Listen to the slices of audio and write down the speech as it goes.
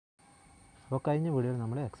അപ്പോൾ കഴിഞ്ഞ വീഡിയോയിൽ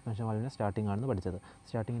നമ്മൾ എക്സ്പാൻഷൻ വാൽവിൻ്റെ സ്റ്റാർട്ടിംഗ് ആണെന്ന് പഠിച്ചത്.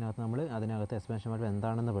 സ്റ്റാർട്ടിങ്ങിനകത്ത് നമ്മൾ അതിനകത്ത് എക്സ്പാൻഷൻ വാൽവ്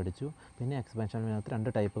എന്താണെന്ന് പഠിച്ചു. പിന്നെ എക്സ്പാൻഷൻ വാൽവിനകത്ത് രണ്ട്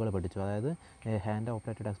ടൈപ്പുകൾ പഠിച്ചു. അതായത് hand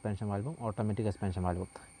operated expansion വാൽവും automatic expansion വാൽവും.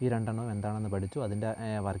 ഈ രണ്ടെണ്ണവും എന്താണെന്ന് പഠിച്ചു. അതിൻ്റെ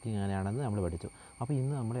വർക്കിംഗ് എങ്ങനെയാണെന്ന് നമ്മൾ പഠിച്ചു. അപ്പോൾ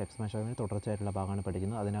ഇന്ന് നമ്മൾ എക്സ്പാൻഷൻ വാൽവിന് തുടർച്ചയായിട്ടുള്ള ഭാഗമാണ്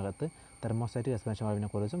പഠിക്കുന്നത്. അതിനകത്ത് thermostatic expansion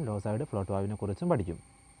വാൽവിനെക്കുറിച്ചും law side float വാൽവിനെക്കുറിച്ചും പഠിക്കും.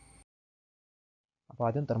 അപ്പോൾ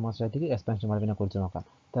ആദ്യം തെർമോസ്റ്റാറ്റിക് എക്സ്പാൻഷൻ വാൽവിനെ കുറിച്ച് നോക്കാം.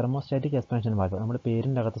 തെർമോസ്റ്റാറ്റിക് എക്സ്പാൻഷൻ വാൽവ് നമ്മൾ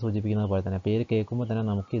പേരിൻ്റെ അകത്ത് സൂചിപ്പിക്കുന്നത് പോലെ തന്നെ പേര് കേൾക്കുമ്പോൾ തന്നെ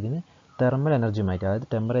നമുക്ക് ഇതിന് തെർമൽ എനർജിയുമായിട്ട്, അതായത്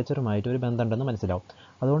ടെമ്പറേച്ചറുമായിട്ട് ഒരു ബന്ധമുണ്ടെന്ന് മനസ്സിലാവും.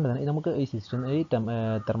 അതുകൊണ്ട് തന്നെ നമുക്ക് ഈ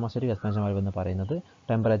തെർമോസ്റ്റാറ്റിക് എക്സ്പാൻഷൻ വാൽവ് എന്ന് പറയുന്നത്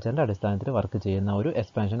ടെമ്പറേച്ചറിൻ്റെ അടിസ്ഥാനത്തിൽ വർക്ക് ചെയ്യുന്ന ഒരു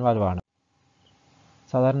എക്സ്പാൻഷൻ വാൽവാണ്.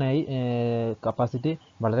 സാധാരണയായി കപ്പാസിറ്റി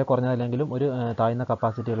വളരെ കുറഞ്ഞതല്ലെങ്കിലും ഒരു താഴ്ന്ന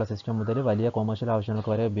കപ്പാസിറ്റിയുള്ള സിസ്റ്റം മുതൽ വലിയ കൊമേഴ്ഷ്യൽ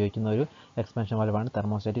ആവശ്യങ്ങൾക്ക് വരെ ഉപയോഗിക്കുന്ന ഒരു എക്സ്പാൻഷൻ വാൽവാണ്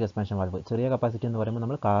തെർമോസ്റ്റാറ്റിക് എക്സ്പാൻഷൻ വാൽവ്. ചെറിയ കപ്പാസിറ്റി എന്ന് പറയുമ്പോൾ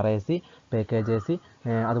നമ്മൾ കാർ AC, പാക്കേജ് AC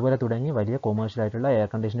അതുപോലെ തുടങ്ങി വലിയ കൊമേഴ്ഷ്യൽ ആയിട്ടുള്ള എയർ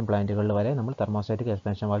കണ്ടീഷനിങ് പ്ലാന്റുകളിൽ വരെ നമ്മൾ തെർമോസ്റ്റാറ്റിക്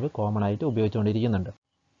എക്സ്പാൻഷൻ വാൽവ് കോമൺ ആയിട്ട് ഉപയോഗിച്ചുകൊണ്ടിരിക്കുന്നുണ്ട്.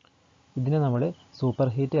 ഇതിനെ നമ്മൾ സൂപ്പർ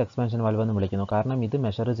ഹീറ്റ് എക്സ്പാൻഷൻ വാൽവ് എന്ന് വിളിക്കുന്നു. കാരണം ഇത്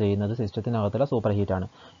മെഷർ ചെയ്യുന്നത് സിസ്റ്റത്തിനകത്തുള്ള സൂപ്പർ ഹീറ്റാണ്.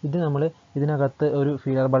 ഇതിനകത്ത് ഒരു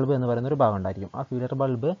ഫീലർ ബൾബ് എന്ന് പറയുന്ന ഒരു ഭാഗം ഉണ്ടായിരിക്കും. ആ ഫീലർ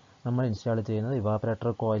ബൾബ് നമ്മൾ ഇൻസ്റ്റാൾ ചെയ്യുന്നത് ഇവാപറേറ്റർ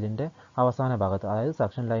കോയിലിൻ്റെ അവസാന ഭാഗത്ത്, അതായത്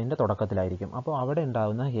സക്ഷൻ ലൈനിൻ്റെ തുടക്കത്തിലായിരിക്കും. അപ്പോൾ അവിടെ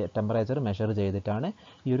ഉണ്ടാകുന്ന ടെമ്പറേച്ചർ മെഷർ ചെയ്തിട്ടാണ്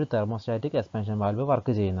ഈ ഒരു തെർമോസ്റ്റാറ്റിക് എക്സ്പാൻഷൻ വാൽവ്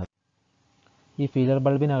വർക്ക് ചെയ്യുന്നത്. ഈ ഫീലർ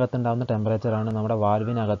ബൾബിനകത്തുണ്ടാകുന്ന ടെമ്പറേച്ചറാണ് നമ്മുടെ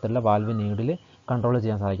വാൽവിനകത്തുള്ള വാൽവ് നീഡിൽ കൺട്രോൾ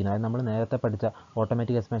ചെയ്യാൻ സാധിക്കുന്നത്. അതായത് നമ്മൾ നേരത്തെ പഠിച്ച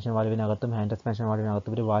ഓട്ടോമാറ്റിക് എക്സ്പാൻഷൻ വാൽവിനകത്തും ഹാൻഡ് എക്സ്പാൻഷൻ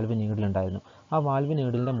വാൽവിനകത്തും ഒരു വാൽവ് നീഡിലുണ്ടായിരുന്നു. ആ വാൽവ്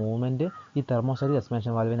നീഡിലിൻ്റെ മൂവ്മെൻറ്റ് ഈ തെർമോസ്റ്റാറ്റിക്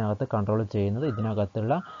എക്സ്പാൻഷൻ വാൽവിനകത്ത് കൺട്രോൾ ചെയ്യുന്നത്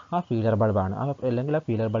ഇതിനകത്തുള്ള ആ ഫീലർ ബൾബാണ്. അല്ലെങ്കിൽ ആ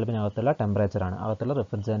ഫീലർ ബൾബിനകത്തുള്ള ടെമ്പറേച്ചറാണ്, അകത്തുള്ള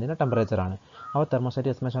റെഫ്രിജറൻറ്റിൻ്റെ ടെമ്പറേച്ചറാണ്. അപ്പോൾ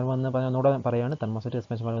തെർമോസ്റ്റാറ്റിക് എക്സ്പാൻഷൻ വാൽവ് എന്ന് ഒന്നുകൂടെ പറയുകയാണ്, തെർമോസ്റ്റാറ്റിക്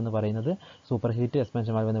എക്സ്പാൻഷൻ വാൽവ് എന്ന് പറയുന്നത് സൂപ്പർ ഹീറ്റ്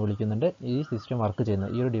എക്സ്പാൻഷൻ വാൽവ് എന്ന് വിളിക്കുന്നുണ്ട്. ഈ സിസ്റ്റം വർക്ക്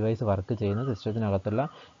ചെയ്യുന്നത്, ഈ ഒരു ഡിവൈസ് വർക്ക് ചെയ്യുന്നത് സിസ്റ്റത്തിനകത്തുള്ള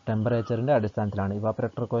ടെമ്പറേച്ചറിൻ്റെ അടിസ്ഥാനത്തിലാണ്.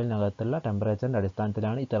 ഇവാപറേറ്റർ കോയിലിനകത്തുള്ള ടെമ്പറേച്ചറിൻ്റെ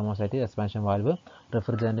അടിസ്ഥാനത്തിലാണ് ഈ തെർമോസ്റ്റാറ്റിക് എക്സ്പാൻഷൻ വാൽവ്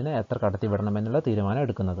റെഫ്രിജറൻറ്റിനെ എത്ര കടത്തി വിടണം എന്നുള്ള തീരുമാനം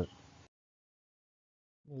എടുക്കുന്നത്.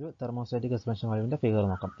 ഒരു തെർമോസ്റ്റാറ്റിക് എക്സ്പാൻഷൻ വാൽവിൻ്റെ ഫിഗർ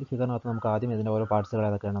നോക്കാം. ഈ ഫിഗറിനകത്ത് നമുക്ക് ആദ്യം ഇതിൻ്റെ ഓരോ പാർട്സുകൾ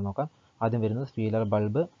ഏതൊക്കെയാണെന്ന് നോക്കാം. ആദ്യം വരുന്നത് ഫീലർ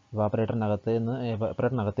ബൾബ്,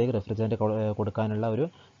 ഇവാപറേറ്ററിനകത്തേക്ക് റെഫ്രിജറൻറ്റ് കൊടുക്കാനുള്ള ഒരു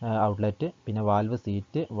ഔട്ട്ലെറ്റ്, പിന്നെ valve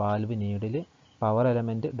seat, valve needle, power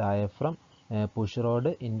element, diaphragm, push road,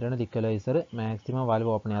 internal equaliser, maximum valve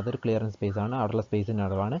opening, അതൊരു ക്ലിയറൻസ് സ്പേസ് ആണ്, അവിടെയുള്ള സ്പേസിൻ്റെ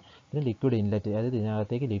അളവാണ്. പിന്നെ ലിക്വിഡ് ഇൻലെറ്റ്, അതായത്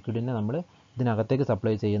ഇതിനകത്തേക്ക് ലിക്വിഡിനെ നമ്മൾ ഇതിനകത്തേക്ക്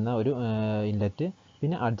സപ്ലൈ ചെയ്യുന്ന ഒരു ഇൻലെറ്റ്,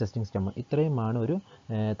 പിന്നെ അഡ്ജസ്റ്റിംഗ് സ്റ്റെം. ഇത്രയുമാണ് ഒരു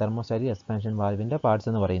തെർമോസ്റ്റാറ്റിക് എക്സ്പാൻഷൻ വാൽവിൻ്റെ പാർട്സ്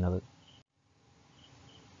എന്ന് പറയുന്നത്.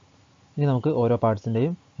 ഇനി നമുക്ക് ഓരോ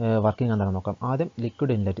പാർട്സിൻ്റെയും വർക്കിംഗ് എന്താണെന്ന് നോക്കാം. ആദ്യം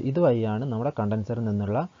ലിക്വിഡ് ഇൻലെറ്റ്. ഇതുവഴിയാണ് നമ്മുടെ കണ്ടൻസറിൽ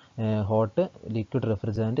നിന്നുള്ള ഹോട്ട് ലിക്വിഡ്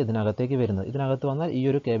റെഫ്രിജറൻറ്റ് ഇതിനകത്തേക്ക് വരുന്നത്. ഇതിനകത്ത് വന്നാൽ ഈ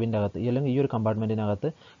ഒരു കേബിൻ്റെ അകത്ത് അല്ലെങ്കിൽ ഈ ഒരു കമ്പാർട്ട്മെൻറ്റിനകത്ത്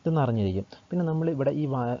ഇത് നിറഞ്ഞിരിക്കും. പിന്നെ നമ്മൾ ഇവിടെ ഈ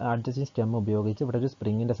അഡ്ജസ്റ്റിംഗ് സ്റ്റെം ഉപയോഗിച്ച് ഇവിടെ ഒരു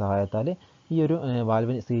സ്പ്രിങ്ങിൻ്റെ സഹായത്താൽ ഈ ഒരു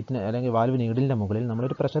വാൽവ് സീറ്റിന് അല്ലെങ്കിൽ വാൽവ് നീഡിലിൻ്റെ മുകളിൽ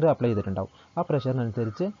നമ്മളൊരു പ്രഷർ അപ്ലൈ ചെയ്തിട്ടുണ്ടാവും. ആ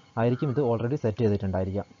പ്രഷറിനനുസരിച്ച് ആയിരിക്കും ഇത് ഓൾറെഡി സെറ്റ്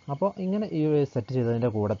ചെയ്തിട്ടുണ്ടായിരിക്കാം. അപ്പോൾ ഇങ്ങനെ ഈ സെറ്റ്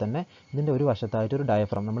ചെയ്തതിൻ്റെ കൂടെ തന്നെ ഇതിൻ്റെ ഒരു വശത്തായിട്ട് ഒരു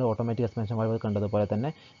ഡയഫ്രം, നമ്മൾ ഓട്ടോമാറ്റിക് എക്സ്പാൻഷൻ വാൽവ് കണ്ടതുപോലെ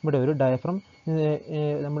തന്നെ ഇവിടെ ഒരു ഡയഫ്രം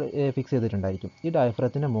നമ്മൾ ഫിക്സ് ചെയ്തിട്ടുണ്ടായിരിക്കും. ഈ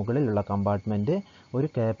ഡയഫ്രത്തിൻ്റെ മുകളിലുള്ള കമ്പാർട്ട്മെൻറ്റ് ഒരു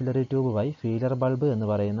കാപ്പിലറി ട്യൂബ് വഴി ഫീലർ ബൾബ് എന്ന്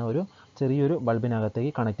പറയുന്ന ഒരു ചെറിയൊരു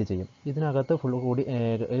ബൾബിനകത്തേക്ക് കണക്ട് ചെയ്യും. ഇതിനകത്ത്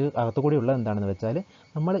അകത്തുകൂടിയുള്ള എന്താണെന്ന് വെച്ചാൽ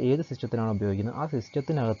നമ്മൾ ഏത് സിസ്റ്റത്തിനാണ് ഉപയോഗിക്കുന്നത് ആ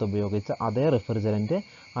സിസ്റ്റത്തിനകത്ത് ഉപയോഗിച്ച അതേ റെഫ്രിജറൻറ്റ്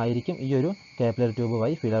ആയിരിക്കും ഈ ഒരു കാപ്പിലറി ട്യൂബ്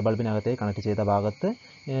വഴി ഫീലർ ബൾബിനകത്തേക്ക് കണക്ട് ചെയ്ത ഭാഗത്ത്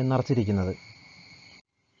നിറച്ചിരിക്കുന്നത്.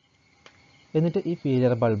 എന്നിട്ട് ഈ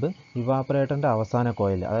ഫീലർ ബൾബ് ഇവാപറേറ്ററിൻ്റെ അവസാന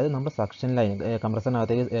കോയിൽ, അതായത് നമ്മുടെ സക്ഷൻ ലൈൻ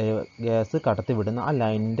കംപ്രസറിനകത്തേക്ക് ഗ്യാസ് കടത്തി വിടുന്ന ആ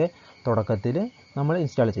ലൈനിൻ്റെ തുടക്കത്തിൽ നമ്മൾ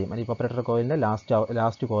ഇൻസ്റ്റാൾ ചെയ്യും. അല്ലെങ്കിൽ ഇവാപറേറ്റർ കോയിലിൻ്റെ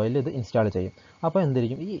ലാസ്റ്റ് കോയിൽ ഇത് ഇൻസ്റ്റാൾ ചെയ്യും. അപ്പോൾ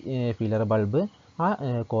എന്തായിരിക്കും ഈ ഫീലർ ബൾബ് ആ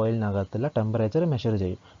കോയിലിനകത്തുള്ള ടെമ്പറേച്ചർ മെഷർ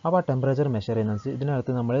ചെയ്യും. അപ്പോൾ ആ ടെമ്പറേച്ചർ മെഷർ ചെയ്യുന്നതനുസരിച്ച്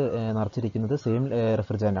ഇതിനകത്ത് നമ്മൾ നിറച്ചിരിക്കുന്നത് സെയിം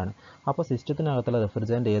റെഫ്രിജറൻ്റ് ആണ്. അപ്പോൾ സിസ്റ്റത്തിനകത്തുള്ള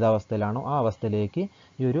റെഫ്രിജറൻറ്റ് ഏത് അവസ്ഥയിലാണോ ആ അവസ്ഥയിലേക്ക്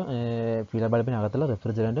ഈ ഒരു ഫീലർ ബൾബിനകത്തുള്ള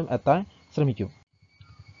റെഫ്രിജറൻറ്റും എത്താൻ ശ്രമിക്കും.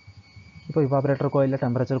 ഇപ്പോൾ ഇവാപറേറ്റർ കോയിലിലെ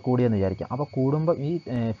ടെമ്പറേച്ചർ കൂടിയെന്ന് വിചാരിക്കാം. അപ്പോൾ കൂടുമ്പോൾ ഈ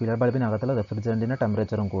ഫീലർ ബൾബിനകത്തുള്ള റെഫ്രിജറൻറ്റിൻ്റെ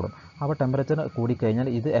ടെമ്പറേച്ചറും കൂടും. അപ്പോൾ ടെമ്പറേച്ചർ കൂടിക്കഴിഞ്ഞാൽ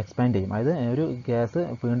ഇത് എക്സ്പാൻഡ് ചെയ്യും. അതായത് ഒരു ഗ്യാസ്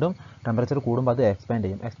വീണ്ടും ടെമ്പറേച്ചർ കൂടുമ്പോൾ അത് എക്സ്പാൻഡ്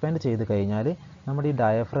ചെയ്യും. എക്സ്പാൻഡ് ചെയ്ത് കഴിഞ്ഞാൽ നമ്മുടെ ഈ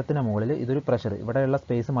ഡയഫ്രത്തിന് മുകളിൽ ഇതൊരു പ്രഷർ, ഇവിടെയുള്ള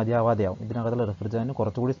സ്പേസ് മതിയാവാതെയാവും. ഇതിനകത്തുള്ള റെഫ്രിജറൻറ്റിന്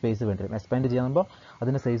കുറച്ചുകൂടി സ്പേസ് വേണ്ടി വരും. എക്സ്പാൻഡ് ചെയ്യുമ്പോൾ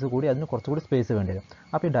അതിൻ്റെ സൈസ് കൂടി അതിന് കുറച്ചുകൂടി സ്പേസ് വേണ്ടി വരും.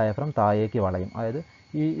 അപ്പോൾ ഈ ഡയഫ്രം താഴേക്ക് വളയും, അതായത്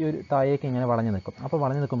ഈ ഒരു താഴേക്ക് ഇങ്ങനെ വളഞ്ഞു നിൽക്കും. അപ്പോൾ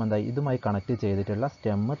വളഞ്ഞു നിൽക്കുമ്പോൾ എന്തായി, ഇതുമായി കണക്ട് ചെയ്തിട്ടുള്ള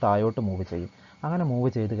സ്റ്റെമ്മ് താഴോട്ട് മൂവ് ചെയ്യും. അങ്ങനെ മൂവ്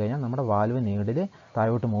ചെയ്ത് കഴിഞ്ഞാൽ നമ്മുടെ വാൽവ് നീഡിൽ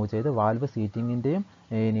താഴോട്ട് മൂവ് ചെയ്ത് വാൽവ് സീറ്റിങ്ങിൻ്റെയും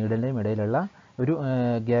നീഡിൻ്റെയും ഇടയിലുള്ള ഒരു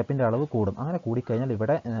ഗ്യാപ്പിൻ്റെ അളവ് കൂടും. അങ്ങനെ കൂടിക്കഴിഞ്ഞാൽ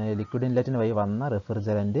ഇവിടെ ലിക്വിഡ് ഇൻലെറ്റിന് വഴി വന്ന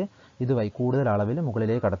റെഫ്രിജറൻറ്റ് ഇതുവഴി കൂടുതൽ അളവിൽ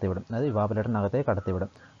മുകളിലേക്ക് കടത്തിവിടും, അതായത് ഇവാപറേറ്ററിനകത്തേക്ക്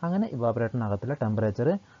കടത്തിവിടും. അങ്ങനെ ഇവാപറേറ്ററിനകത്തുള്ള ടെമ്പറേച്ചർ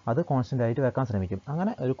അത് കോൺസ്റ്റൻ്റ് ആയിട്ട് വെക്കാൻ ശ്രമിക്കും.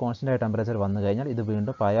 അങ്ങനെ ഒരു കോൺസ്റ്റൻ്റ് ആയ ടെമ്പറേച്ചർ വന്നു കഴിഞ്ഞാൽ ഇത്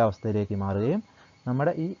വീണ്ടും പഴയ അവസ്ഥയിലേക്ക് മാറുകയും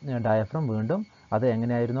നമ്മുടെ ഈ ഡയഫ്രം വീണ്ടും അത്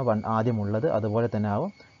എങ്ങനെയായിരുന്നോ ആദ്യമുള്ളത് അതുപോലെ തന്നെ ആവും.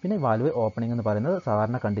 പിന്നെ വാൽവ് ഓപ്പണിംഗ് എന്ന് പറയുന്നത്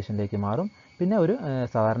സാധാരണ കണ്ടീഷനിലേക്ക് മാറും. പിന്നെ ഒരു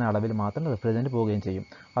സാധാരണ അളവിൽ മാത്രം റെഫ്രിജറൻറ്റ് പോവുകയും ചെയ്യും.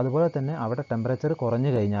 അതുപോലെ തന്നെ അവിടെ ടെമ്പറേച്ചർ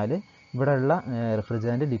കുറഞ്ഞു കഴിഞ്ഞാൽ ഇവിടെയുള്ള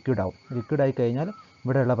റെഫ്രിജറൻറ്റ് ലിക്വിഡാവും. ലിക്വിഡായി കഴിഞ്ഞാൽ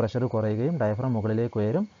ഇവിടെയുള്ള പ്രഷർ കുറയുകയും ഡയഫ്രം മുകളിലേക്ക്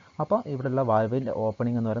ഉയരും. അപ്പോൾ ഇവിടെയുള്ള വാൽവിൻ്റെ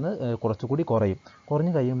ഓപ്പണിംഗ് എന്ന് പറയുന്നത് കുറച്ചുകൂടി കുറയും.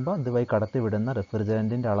 കുറഞ്ഞ് കഴിയുമ്പോൾ ഇതുവഴി കടത്തി വിടുന്ന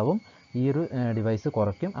റെഫ്രിജറൻറ്റിൻ്റെ അളവും ഈ ഒരു ഡിവൈസ്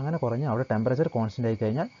കുറയ്ക്കും. അങ്ങനെ കുറഞ്ഞ് അവിടെ ടെമ്പറേച്ചർ കോൺസ്റ്റൻ്റ് ആയി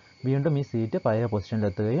കഴിഞ്ഞാൽ വീണ്ടും ഈ സീറ്റ് പഴയ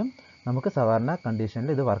പൊസിഷനിലെത്തുകയും നമുക്ക് സാധാരണ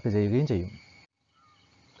കണ്ടീഷനിൽ ഇത് വർക്ക് ചെയ്യുകയും ചെയ്യും.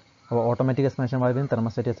 അപ്പോൾ ഓട്ടോമാറ്റിക് എക്സ്പാൻഷൻ വാൽവിനും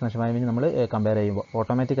തെർമോസ്റ്റാറ്റിക് എക്സ്പാൻഷൻ വാൽവിനും നമ്മൾ കമ്പയർ ചെയ്യുമ്പോൾ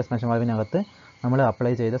ഓട്ടോമാറ്റിക് എക്സ്പാൻഷൻ വാൽവിനകത്ത് നമ്മൾ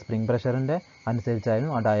അപ്ലൈ ചെയ്ത സ്പ്രിംഗ് പ്രഷറിൻ്റെ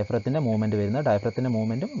അനുസരിച്ചായിരുന്നു ആ ഡയഫ്രത്തിൻ്റെ മൂവ്മെൻറ്റ് വരുന്നത്. ഡയഫ്രത്തിൻ്റെ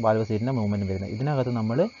മൂവ്മെൻറ്റും വാൽവ് സീറ്റിൻ്റെ മൂവ്മെൻറ്റും വരുന്നത്. ഇതിനകത്ത്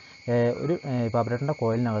നമ്മൾ ഒരു ഇവാപറേറ്ററിൻ്റെ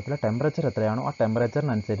കോയിലിനകത്തുള്ള ടെമ്പറേച്ചർ എത്രയാണോ ആ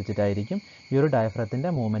ടെമ്പറേച്ചറിനനുസരിച്ചിട്ടായിരിക്കും ഈ ഒരു ഡയഫ്രത്തിൻ്റെ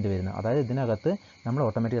മൂവ്മെൻറ്റ് വരുന്നത്. അതായത് ഇതിനകത്ത് നമ്മൾ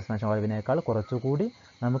ഓട്ടോമാറ്റിക് എക്സ്പാൻഷൻ വാൽവിനേക്കാൾ കുറച്ചുകൂടി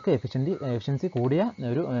നമുക്ക് എഫിഷ്യൻസി കൂടിയ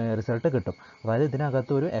ഒരു റിസൾട്ട് കിട്ടും. അതായത്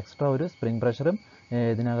ഇതിനകത്ത് ഒരു എക്സ്ട്രാ ഒരു സ്പ്രിംഗ് പ്രഷറും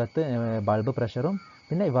ഇതിനകത്ത് ബൾബ് പ്രഷറും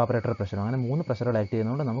പിന്നെ ഇവാപറേറ്റർ പ്രഷറും അങ്ങനെ 3 പ്രഷറുകൾ ആക്ട്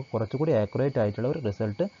ചെയ്യുന്നതുകൊണ്ട് നമുക്ക് കുറച്ചുകൂടി ആക്യുറേറ്റ് ആയിട്ടുള്ള ഒരു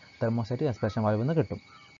റിസൾട്ട് തെർമോസ്റ്റാറ്റിക് എക്സ്പാൻഷൻ വാൽവിൽ നിന്ന് കിട്ടും.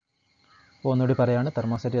 അപ്പോൾ ഒന്നുകൂടി പറയുകയാണ്,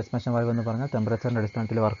 തെർമോസ്റ്റാറ്റിക് എക്സ്പാൻഷൻ വാൽവ് എന്ന് പറഞ്ഞാൽ ടെമ്പറേച്ചറിൻ്റെ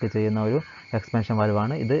അടിസ്ഥാനത്തിൽ വർക്ക് ചെയ്യുന്ന ഒരു എക്സ്പാൻഷൻ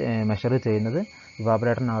വാൽവാണ്. ഇത് മെഷർ ചെയ്യുന്നത്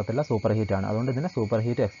ഇവാപറേറ്ററിനകത്തുള്ള സൂപ്പർ ഹീറ്റാണ്. അതുകൊണ്ട് ഇതിനെ സൂപ്പർ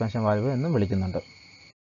ഹീറ്റ് എക്സ്പാൻഷൻ വാൽവ് എന്നും വിളിക്കുന്നുണ്ട്.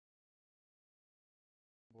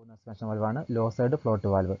 Expansion വാൽവാണ് law side float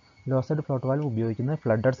valve. Law side float valve ഉപയോഗിക്കുന്നത്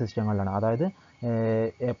ഫ്ലഡഡ് സിസ്റ്റങ്ങളിലാണ്. അതായത്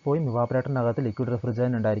എപ്പോഴും ഇവാപറേറ്ററിനകത്ത് ലിക്വിഡ്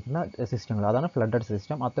റെഫ്രിജറൻറ്റ് ഉണ്ടായിരിക്കുന്ന സിസ്റ്റങ്ങൾ, അതാണ് ഫ്ലഡഡ്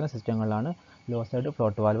സിസ്റ്റം. അത്തരം സിസ്റ്റങ്ങളിലാണ് ലോ സൈഡ്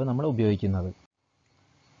ഫ്ലോട്ട് വാൽവ് നമ്മൾ ഉപയോഗിക്കുന്നത്.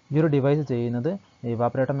 ഈ ഒരു ഡിവൈസ് ചെയ്യുന്നത്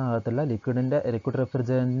ഇവാപറേറ്ററിനകത്തുള്ള ലിക്വിഡ്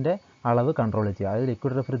റെഫ്രിജറൻറ്റിൻ്റെ അളവ് കൺട്രോൾ ചെയ്യുക. അതായത്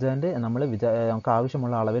ലിക്വിഡ് റെഫ്രിജറൻറ്റ് നമുക്ക്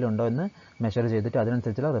ആവശ്യമുള്ള അളവിലുണ്ടോ എന്ന് മെഷർ ചെയ്തിട്ട്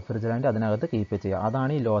അതിനനുസരിച്ചുള്ള റെഫ്രിജറൻറ്റ് അതിനകത്ത് കീപ്പ് ചെയ്യുക.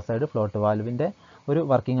 അതാണ് ഈ ലോ സൈഡ് ഫ്ലോട്ട് വാൽവിൻ്റെ ഒരു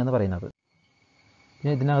വർക്കിംഗ് എന്ന് പറയുന്നത്.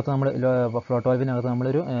 പിന്നെ ഇതിനകത്ത് നമ്മൾ ഫ്ലോട്ട് വാൽവിനകത്ത്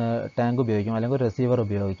നമ്മളൊരു ടാങ്ക് ഉപയോഗിക്കും, അല്ലെങ്കിൽ ഒരു റിസീവർ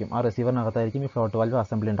ഉപയോഗിക്കും. ആ റിസീവറിനകത്തായിരിക്കും ഈ ഫ്ലോട്ട് വാൽവ്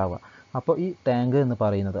അസംബ്ലി ഉണ്ടാവുക. അപ്പോൾ ഈ ടാങ്ക് എന്ന്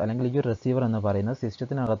പറയുന്നത് അല്ലെങ്കിൽ ഈ ഒരു റിസീവർ എന്ന് പറയുന്നത്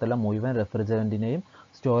സിസ്റ്റത്തിനകത്തുള്ള മുഴുവൻ റെഫ്രിജറൻറ്റിനെയും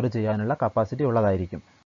സ്റ്റോർ ചെയ്യാനുള്ള കപ്പാസിറ്റി ഉള്ളതായിരിക്കും.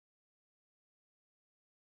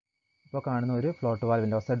 ഇപ്പോൾ കാണുന്ന ഒരു ഫ്ലോട്ട്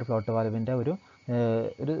വാൽവിൻ്റെ ഔട്ട്സൈഡ് ഫ്ലോട്ട് വാൽവിൻ്റെ ഒരു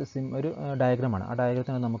ഡയഗ്രമാണ്. ആ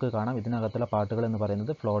ഡയഗ്രത്തിൽ നമുക്ക് കാണാം ഇതിനകത്തുള്ള പാർട്ടുകൾ എന്ന്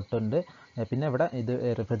പറയുന്നത് ഫ്ലോട്ട് ഉണ്ട്, പിന്നെ ഇവിടെ ഇത്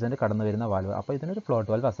റെഫ്രിജറൻറ്റ് കടന്നു വരുന്ന വാൽവ്. അപ്പോൾ ഇതിനൊരു ഫ്ലോട്ട്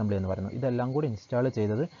വാൽവ് അസംബ്ലി എന്ന് പറയുന്നത്. ഇതെല്ലാം കൂടി ഇൻസ്റ്റാൾ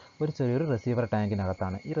ചെയ്തത് ഒരു ചെറിയൊരു റിസീവർ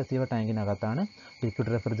ടാങ്കിനകത്താണ്. ഈ റിസീവർ ടാങ്കിനകത്താണ്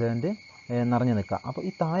ലിക്വിഡ് റെഫ്രിജറൻറ്റ് നിറഞ്ഞു നിൽക്കുക. അപ്പോൾ ഈ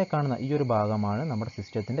താഴെ കാണുന്ന ഈ ഒരു ഭാഗമാണ് നമ്മുടെ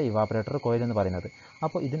സിസ്റ്റത്തിൻ്റെ ഇവാപറേറ്റർ കോയിൽ എന്ന് പറയുന്നത്.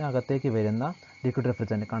 അപ്പോൾ ഇതിനകത്തേക്ക് വരുന്ന ലിക്വിഡ്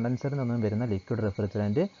റെഫ്രിജറൻറ്റ്, കണ്ടൻസറിൽ നിന്നും വരുന്ന ലിക്വിഡ്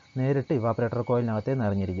റെഫ്രിജറൻറ്റ് നേരിട്ട് ഇവാപറേറ്റർ കോയിലിനകത്തേ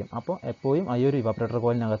നിറഞ്ഞിരിക്കും. അപ്പോൾ എപ്പോഴും ഈ ഒരു ഇവാപറേറ്റർ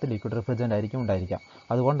കോയിലിനകത്ത് ലിക്വിഡ് റെഫ്രിജറൻറ്റ് ആയിരിക്കും ഉണ്ടായിരിക്കുക.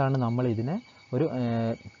 അതുകൊണ്ടാണ് നമ്മൾ ഇതിനെ ഒരു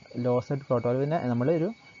ലോ സൈഡ് ഫ്ലോട്ട് വാൽവിനെ നമ്മളൊരു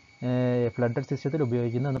ഫ്ലഡഡ് സിസ്റ്റത്തിൽ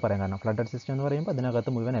ഉപയോഗിക്കുന്നതെന്ന് പറയാൻ കാരണം, ഫ്ലഡഡ് സിസ്റ്റം എന്ന് പറയുമ്പോൾ അതിനകത്ത്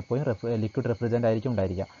മുഴുവൻ എപ്പോഴും ലിക്വിഡ് റെഫ്രിജറൻറ്റ് ആയിരിക്കും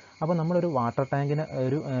ഉണ്ടായിരിക്കുക. അപ്പോൾ നമ്മളൊരു വാട്ടർ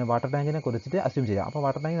ടാങ്കിനെ കുറിച്ചിട്ട് അസ്യൂം ചെയ്യാം. അപ്പോൾ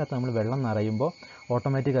വാട്ടർ ടാങ്കിനകത്ത് നമ്മൾ വെള്ളം നിറയുമ്പോൾ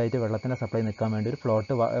ഓട്ടോമാറ്റിക്കായിട്ട് വെള്ളത്തിൻ്റെ സപ്ലൈ നിൽക്കാൻ വേണ്ടി ഒരു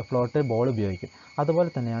ഫ്ലോട്ട് ബോൾ ഉപയോഗിക്കും. അതുപോലെ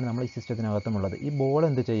തന്നെയാണ് നമ്മൾ ഈ സിസ്റ്റത്തിനകത്തുമുള്ളത്. ഈ ബോൾ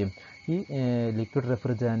എന്ത് ചെയ്യും, ഈ ലിക്വിഡ്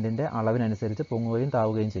റെഫ്രിജറൻറ്റിൻ്റെ അളവിനനുസരിച്ച് പൊങ്ങുകയും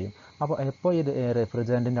താവുകയും ചെയ്യും. അപ്പോൾ എപ്പോൾ ഈ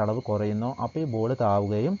റെഫ്രിജറൻറ്റിൻ്റെ അളവ് കുറയുന്നോ അപ്പോൾ ഈ ബോൾ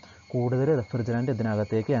താവുകയും കൂടുതൽ റെഫ്രിജറൻറ്റ്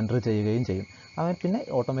ഇതിനകത്തേക്ക് എൻ്റർ ചെയ്യുകയും ചെയ്യും. അങ്ങനെ പിന്നെ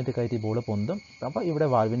ഓട്ടോമാറ്റിക്കായിട്ട് ഈ ബോൾ പൊന്തും. അപ്പോൾ ഇവിടെ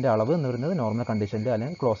വാൽവിൻ്റെ അളവ് എന്ന് പറയുന്നത് നോർമൽ കണ്ടീഷനിൽ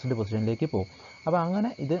അല്ലെങ്കിൽ ക്ലോസ്ഡ് പൊസിഷനിലേക്ക് പോകും. അപ്പോൾ അങ്ങനെ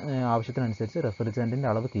ഇത് ആവശ്യത്തിനനുസരിച്ച് റെഫ്രിജറൻറ്റിൻ്റെ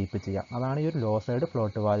അളവ് കീപ്പ് ചെയ്യുക. അതാണ് ഈ ഒരു ലോ സൈഡ്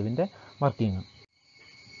ഫ്ലോട്ട് വാൽവിൻ്റെ വർക്കിംഗ്.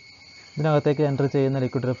 ഇതിനകത്തേക്ക് എൻ്റർ ചെയ്യുന്ന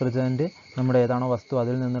ലിക്വിഡ് റെഫ്രിജറൻറ്റ് നമ്മുടെ ഏതാണോ വസ്തു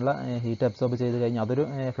അതിൽ നിന്നുള്ള ഹീറ്റ് അബ്സോർബ് ചെയ്ത് കഴിഞ്ഞാൽ അതൊരു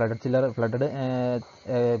ഫ്ലഡഡ്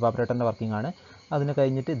ഇവാപറേറ്ററിൻ്റെ വർക്കിംഗ് ആണ്. അതിന്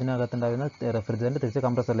കഴിഞ്ഞിട്ട് ഇതിനകത്തുണ്ടാകുന്ന റെഫ്രിജറൻറ്റ് തിരിച്ച്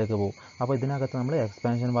കംപ്രസറിലേക്ക് പോകും. അപ്പോൾ ഇതിനകത്ത് നമ്മൾ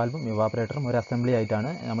എക്സ്പാൻഷൻ വാൽവും ഇവാപറേറ്ററും ഒരു അസംബ്ലി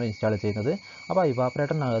ആയിട്ടാണ് നമ്മൾ ഇൻസ്റ്റാൾ ചെയ്യുന്നത്. അപ്പോൾ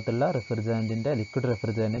ഇവാപറേറ്ററിനകത്തുള്ള ലിക്വിഡ്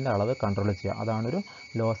റെഫ്രിജറൻറ്റിൻ്റെ അളവ് കൺട്രോൾ ചെയ്യുക. അതാണൊരു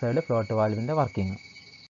ലോ സൈഡ് ഫ്ലോട്ട് വാൽവിൻ്റെ വർക്കിംഗ്.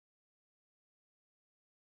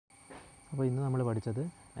 അപ്പോൾ ഇന്ന് നമ്മൾ പഠിച്ചത്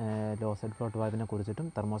ലോ സൈഡ് ഫ്ലോട്ട് വാൽവിനെ കുറിച്ചിട്ടും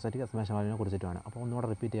തെർമോസ്റ്റാറ്റിക് എക്സ്പാൻഷൻ വാൽവിനെ കുറിച്ചിട്ടുമാണ്. അപ്പോൾ ഒന്നുകൂടെ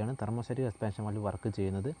റിപ്പീറ്റ് ചെയ്യാണ്. തെർമോസ്റ്റാറ്റിക് എക്സ്പാൻഷൻ വാൽവ് വർക്ക്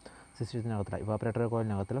ചെയ്യുന്നത് സിസ്റ്റത്തിനകത്തുള്ള ഇവാപറേറ്റർ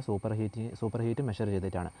കോയിലിനകത്തുള്ള സൂപ്പർ ഹീറ്റ് മെഷർ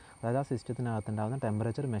ചെയ്തിട്ടാണ്. അതായത് ആ സിസ്റ്റത്തിനകത്തുണ്ടാകുന്ന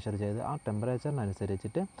ടെമ്പറേച്ചർ മെഷർ ചെയ്ത് ആ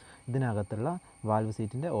ടെമ്പറേച്ചറിനനുസരിച്ചിട്ട് ഇതിനകത്തുള്ള വാൽവ്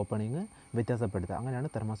സീറ്റിൻ്റെ ഓപ്പണിങ് വ്യത്യാസപ്പെടുത്തുക. അങ്ങനെയാണ്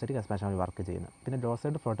തെർമോസ്റ്റാറ്റിക് എക്സ്പാൻഷൻ വാൽവ് വർക്ക് ചെയ്യുന്നത്. പിന്നെ ലോ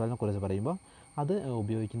സൈഡ് ഫ്ലോട്ട് വാൽവിനെ കുറിച്ച് പറയുമ്പോൾ അത്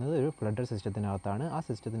ഉപയോഗിക്കുന്നത് ഒരു ഫ്ലഡഡ് സിസ്റ്റത്തിനകത്താണ്. ആ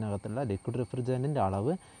സിസ്റ്റത്തിനകത്തുള്ള ലിക്വിഡ് റെഫ്രിജറൻറ്റിൻ്റെ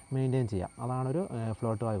അളവ് മെയിൻറ്റെയിൻ ചെയ്യുക. അതാണൊരു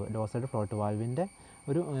float valve, law side float വാൽവിൻ്റെ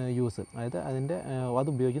ഒരു യൂസ്. അതായത് അത്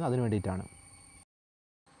ഉപയോഗിക്കുന്നത് അതിന് വേണ്ടിയിട്ടാണ്.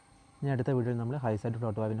 ഇനി അടുത്ത വീഡിയോയിൽ നമ്മൾ ഹൈ സൈഡ്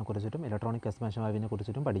ഫ്ലോട്ട് വാൽവിനെ കുറിച്ചിട്ടും ഇലക്ട്രോണിക് എക്സ്പാൻഷൻ വാൽവിനെ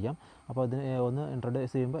കുറിച്ചിട്ടും പഠിക്കാം. അപ്പോൾ അതിന് ഒന്ന്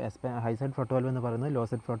ഇൻട്രൊഡ്യൂസ് ചെയ്യുമ്പോൾ ഹൈ സൈഡ് ഫ്ലോട്ട് വാൽവ് എന്ന് പറയുന്നത് ലോ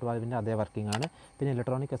സൈഡ് ഫ്ലോട്ട് വാൽവിൻ്റെ അതേ വർക്കിംഗ് ആണ്. പിന്നെ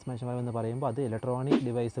ഇലക്ട്രോണിക് എക്സ്പാൻഷൻ വാൽവ് എന്ന് പറയുമ്പോൾ അത് ഇലക്ട്രോണിക്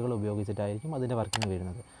ഡിവൈസുകൾ ഉപയോഗിച്ചിട്ടായിരിക്കും അതിൻ്റെ വർക്കിംഗ്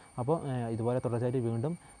വരുന്നത്. അപ്പോൾ ഇതുപോലെ തുടർച്ചയായിട്ട്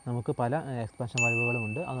വീണ്ടും നമുക്ക് പല എക്സ്പാൻഷൻ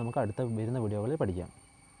വാൽവുകളുമുണ്ട്. അത് നമുക്ക് അടുത്ത വരുന്ന വീഡിയോകളിൽ പഠിക്കാം.